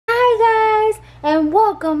and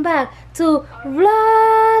welcome back to Vloggers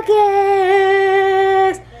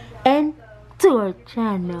and to our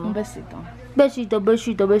channel. Un besito. Besito,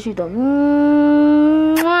 besito, besito.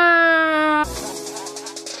 Mwah.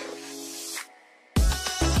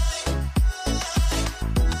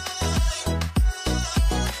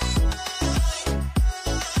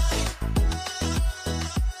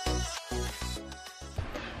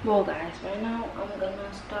 Well guys, right now I'm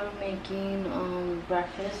gonna start making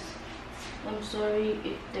breakfast. I'm sorry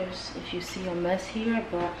if you see a mess here,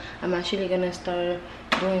 but I'm actually gonna start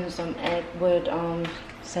doing some egg with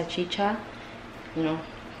salchicha. You know,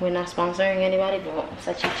 we're not sponsoring anybody, but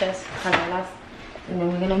salchichas, canelas, and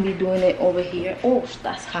then we're gonna be doing it over here. Oh,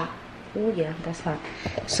 that's hot. Oh yeah, that's hot.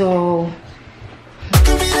 So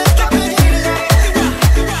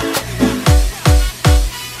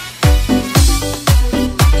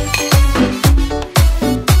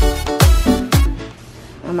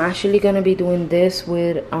I'm actually gonna be doing this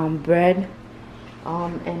with bread,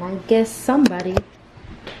 and I guess somebody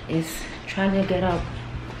is trying to get up.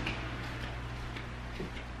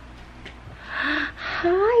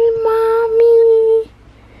 Hi mommy.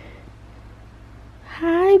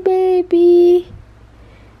 Hi baby.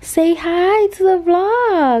 Say hi to the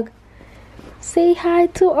vlog. Say hi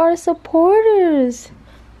to our supporters.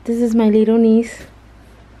 This is my little niece.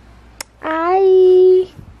 Hi.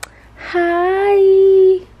 Hi.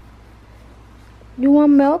 You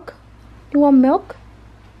want milk? You want milk?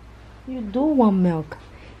 You do want milk.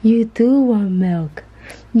 You do want milk.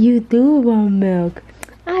 You do want milk.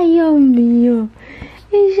 Ay, Dios mío.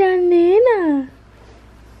 Ella nena.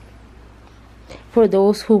 For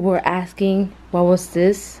those who were asking what was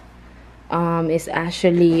this, it's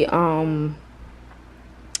actually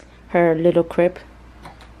her little crib.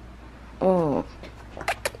 Oh.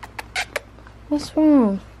 What's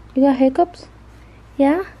wrong? You got hiccups?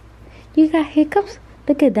 Yeah? You got hiccups?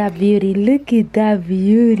 Look at that beauty. Look at that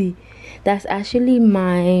beauty. That's actually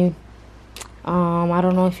my I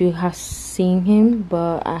don't know if you have seen him,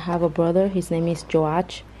 but I have a brother. His name is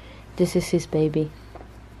Joach. This is his baby.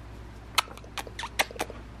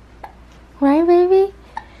 Right, baby?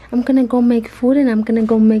 I'm gonna go make food and I'm gonna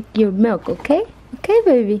go make your milk, okay? Okay,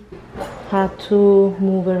 baby? Have to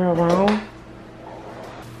move it around.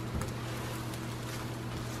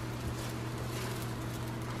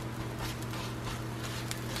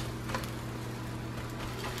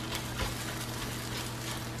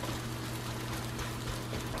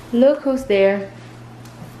 Look who's there.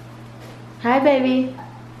 Hi, baby.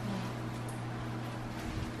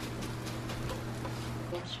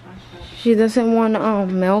 She doesn't want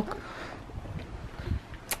milk.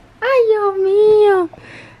 Ay, Dios mío.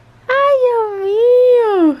 Ay, Dios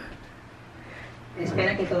mío.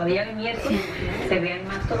 Espera que todavía el miércoles se vean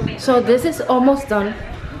más tormentas. So this is almost done.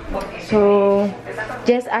 So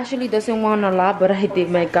Jess actually doesn't want a lot, but I did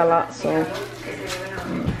make a lot, so.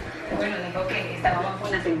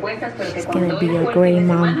 She's gonna be a great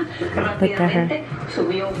mom. Look at her.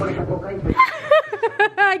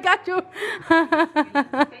 I got you.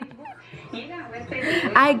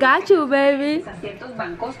 I got you, baby.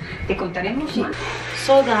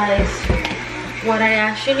 So guys, what I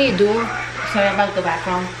actually do, sorry about the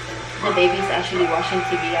background, the baby's actually watching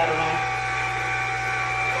TV, I don't know.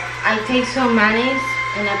 I take some mayonnaise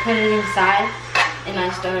and I put it inside and I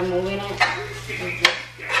start moving it like this.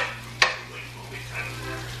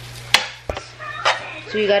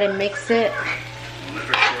 So you gotta mix it.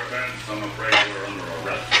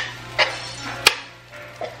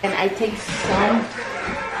 And I take some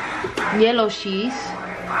yellow cheese.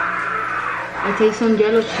 I take some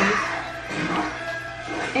yellow cheese.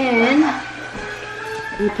 And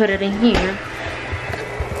we put it in here.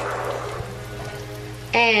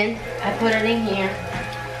 And I put it in here.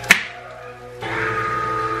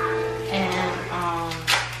 And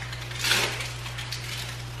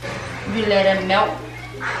we let it melt.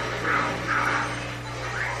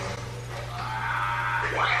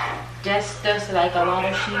 Just does like a lot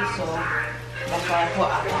of cheese, so that's why I put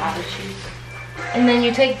a lot of cheese. And then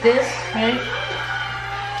you take this, right?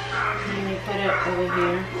 And you put it over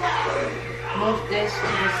here. Move this to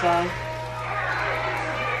the side.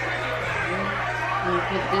 And you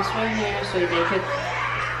put this right here so they could.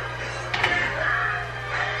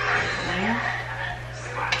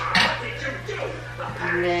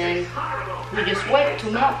 And then we just wait to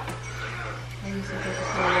melt.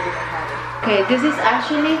 Okay, this is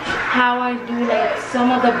actually how I do like some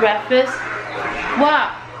of the breakfast.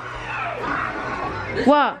 What?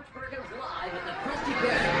 What?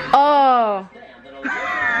 Oh.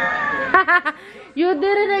 You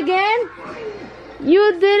did it again?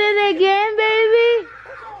 You did it again, baby?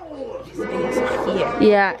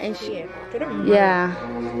 Yeah, and she, yeah.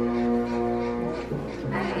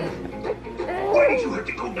 Why did you have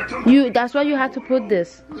to go back on? That's why you had to put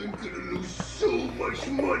this. I'm gonna lose so much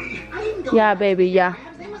money. Yeah, baby, yeah.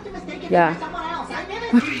 Yeah.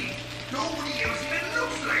 Please, nobody else that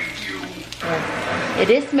looks like you. It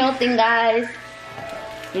is melting, guys.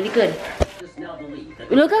 Really good.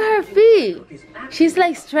 Look at her feet. She's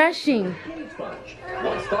like stretching.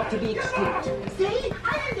 Was thought to be extinct. See? I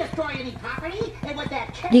didn't destroy any property. And with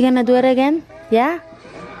that cat, You gonna do it again? Yeah?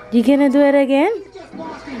 You gonna do it again? just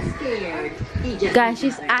lost and scared. He just Guys,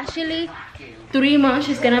 she's actually 3 months.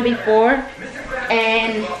 She's gonna be 4.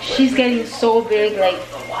 And she's getting so big. Like,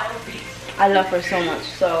 I love her so much.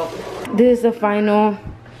 So, this is the final,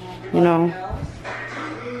 you know,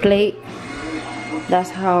 plate. That's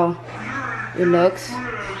how it looks.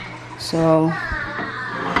 So,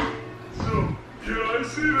 Can I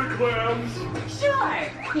see the clams? sure.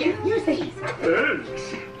 Here, here's these.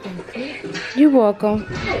 Thanks. you're welcome.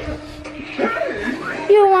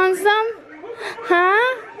 You want some?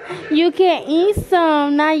 Huh? You can eat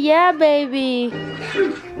some. Not yet, baby.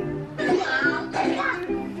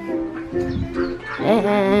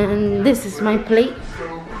 And this is my plate.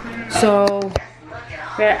 So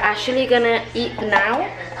we're actually gonna eat now,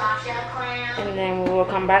 and then we will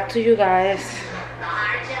come back to you guys.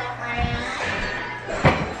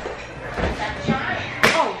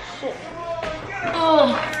 Oh shit.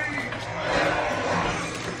 Oh.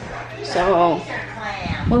 So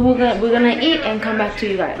we're gonna eat and come back to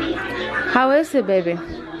you guys. How is it, baby?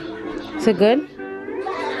 Is it good?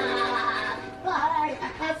 Bye.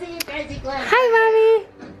 I'll see you, crazy clown. Hi, mommy.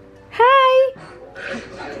 Hi.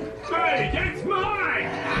 Hey, that's mine.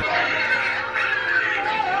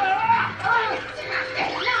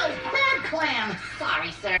 No, bad clam.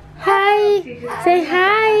 Sorry, sir. Hi. Say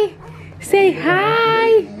hi. Say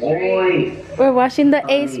hi. We're watching the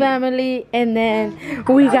Ace Family, and then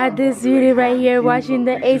we got this beauty right here watching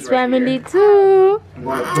the Ace Family too.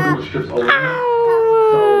 Ow.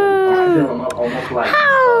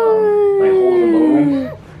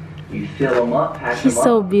 You fill them up, pack She's them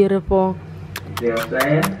so up. beautiful. You know what I'm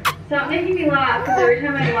saying? Stop making me laugh, because every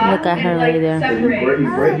time I laugh, Look at her it, right like, there. separates. You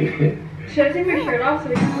break it. Should I take my shirt off so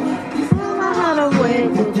we can...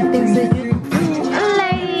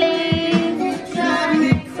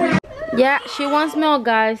 Yeah, she wants milk,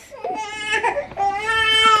 guys.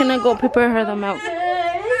 Can I go prepare her the milk?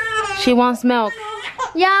 She wants milk.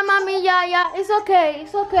 Yeah, mommy, yeah. It's okay.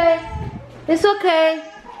 It's okay. It's okay.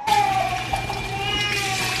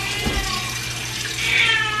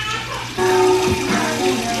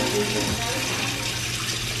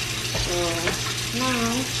 So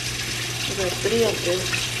now we got 3 of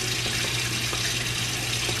this.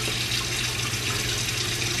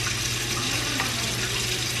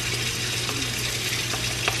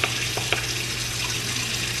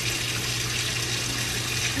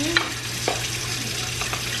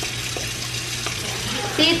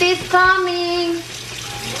 Titi's coming.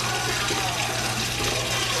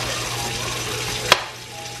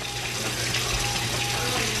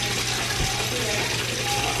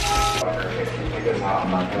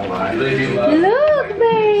 I'm not gonna lie. Look,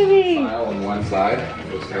 baby. Smile on one side.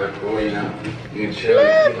 It was kind of cool, you know. You can chill.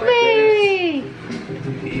 Look, eat like baby. this.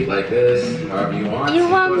 You can eat like this, however you want. You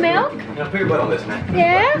want milk? Yeah, put your butt on this, man.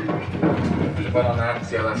 Yeah? Put your butt on that.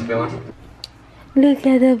 See how that's feeling? Look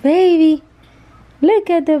at the baby.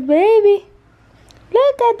 Look at the baby.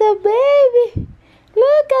 Look at the baby.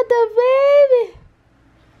 Look at the baby.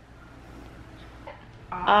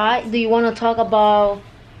 Alright, do you want to talk about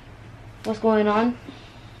what's going on?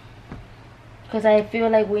 Because I feel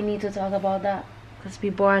like we need to talk about that. Because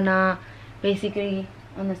people are not basically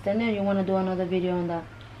understanding. Or you want to do another video on that?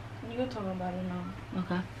 You can talk about it now.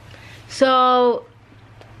 Okay. So,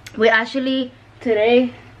 we actually,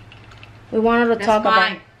 today, we wanted to talk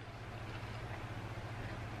about...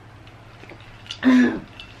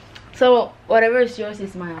 So whatever is yours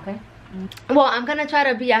is mine, okay? Well, I'm gonna try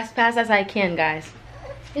to be as fast as I can, guys.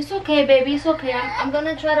 It's okay, baby. It's okay. I'm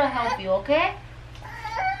gonna try to help you, okay?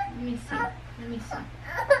 Let me see. Let me see.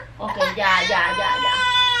 Okay, yeah.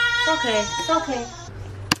 It's okay. It's okay.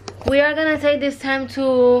 We are gonna take this time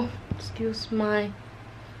to excuse my.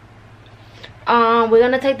 We're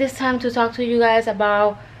gonna take this time to talk to you guys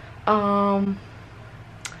about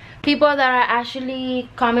people that are actually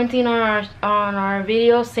commenting on our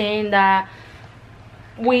videos saying that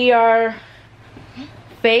we are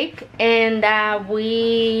fake and that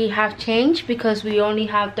we have changed because we only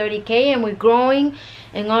have 30K and we're growing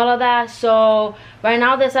and all of that. So right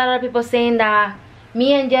now there's a lot of people saying that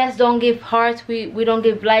me and Jess don't give hearts, we don't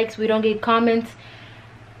give likes, we don't give comments.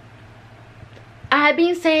 I have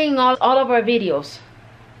been saying all of our videos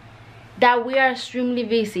that we are extremely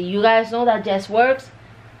busy. You guys know that Jess works.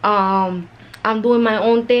 I'm doing my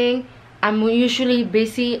own thing. I'm usually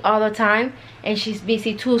busy all the time, and she's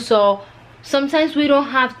busy too. So sometimes we don't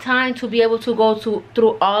have time to be able to go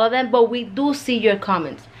through all of them, but we do see your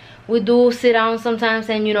comments. We do sit down sometimes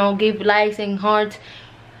and, you know, give likes and hearts.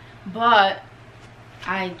 But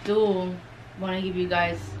I do want to give you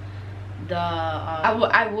guys the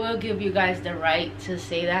I will give you guys the right to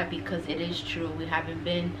say that, because it is true. We haven't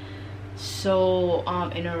been so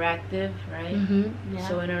interactive, right? Yeah.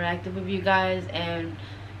 So interactive with you guys, and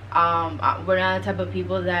we're not the type of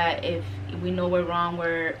people that if we know we're wrong,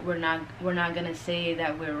 we're not gonna say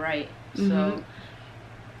that we're right. So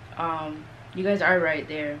you guys are right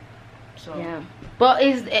there. So Yeah. but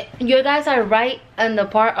you guys are right in the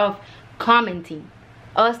part of commenting,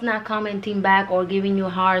 us not commenting back or giving you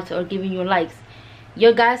hearts or giving you likes.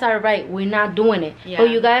 You guys are right, we're not doing it. Yeah.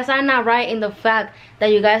 But you guys are not right in the fact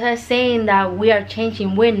that you guys are saying that we are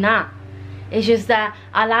changing. We're not. It's just that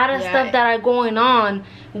a lot of stuff that are going on,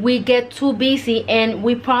 we get too busy, and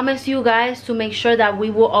we promise you guys to make sure that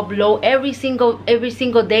we will upload every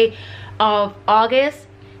single day of August.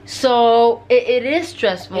 So it is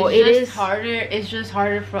stressful. It's harder. It's just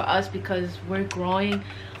harder for us because we're growing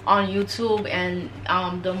on YouTube, and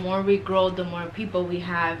the more we grow, the more people we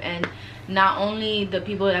have, and not only the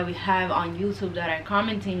people that we have on YouTube that are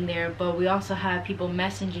commenting there, but we also have people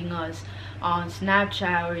messaging us on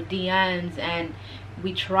Snapchat or DMs, and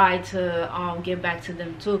we try to get back to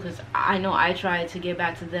them too, because I know I try to get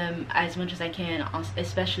back to them as much as I can,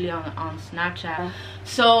 especially on Snapchat.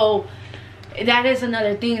 So that is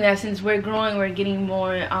another thing, that since we're growing, we're getting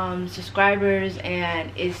more subscribers,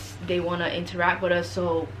 and they want to interact with us,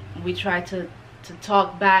 so we try to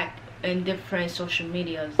talk back in different social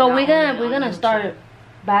medias. But we're gonna start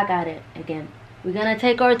back at it again. We're gonna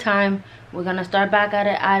take our time. We're gonna start back at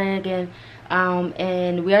it again.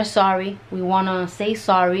 And we are sorry. We wanna say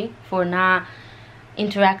sorry for not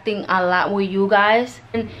interacting a lot with you guys.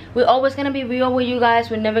 And we're always gonna be real with you guys.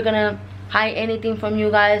 We're never gonna hide anything from you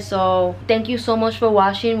guys. So thank you so much for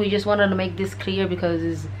watching. We just wanted to make this clear because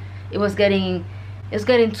it's getting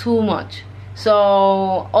too much.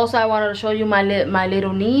 So also I wanted to show you my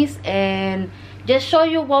little niece, and just show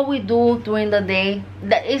you what we do during the day.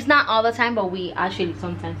 That it's not all the time, but we actually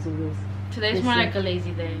sometimes do this. Today's more like a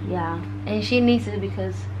lazy day. Yeah, and she needs it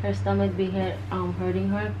because her stomach be hurting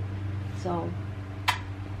her. So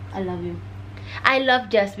I love you. I love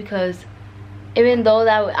Jess because even though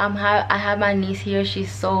that I have my niece here,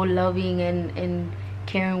 she's so loving and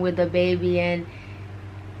caring with the baby, and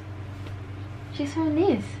she's her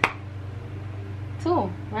niece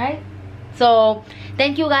too, right? So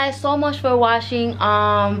thank you guys so much for watching.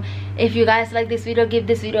 If you guys like this video, give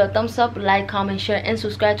this video a thumbs up, like, comment, share, and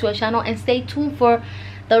subscribe to our channel, and stay tuned for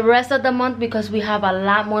the rest of the month because we have a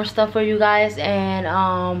lot more stuff for you guys, and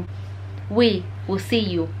we will see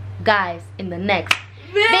you guys in the next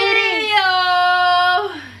video.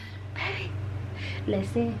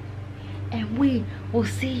 Listen, and we will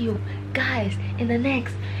see you guys in the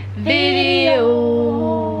next video.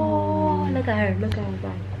 Look at her, guys.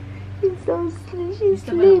 She's so sleepy. She's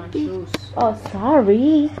sleepy. Oh,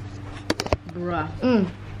 sorry. Bruh.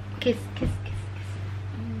 Kiss. I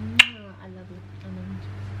love you.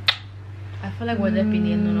 I feel like we're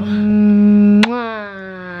dependiendo, no?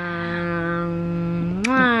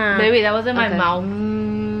 Baby, that was in my mouth.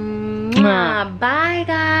 Bye,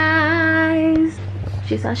 guys.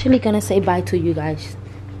 She's actually gonna say bye to you guys.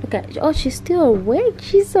 Look at, oh, she's still awake.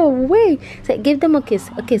 She's awake. Say, give them a kiss.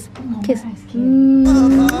 A kiss. Kiss.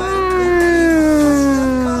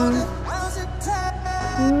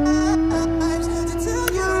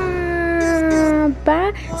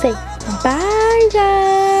 Bye. Say bye,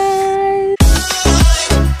 guys.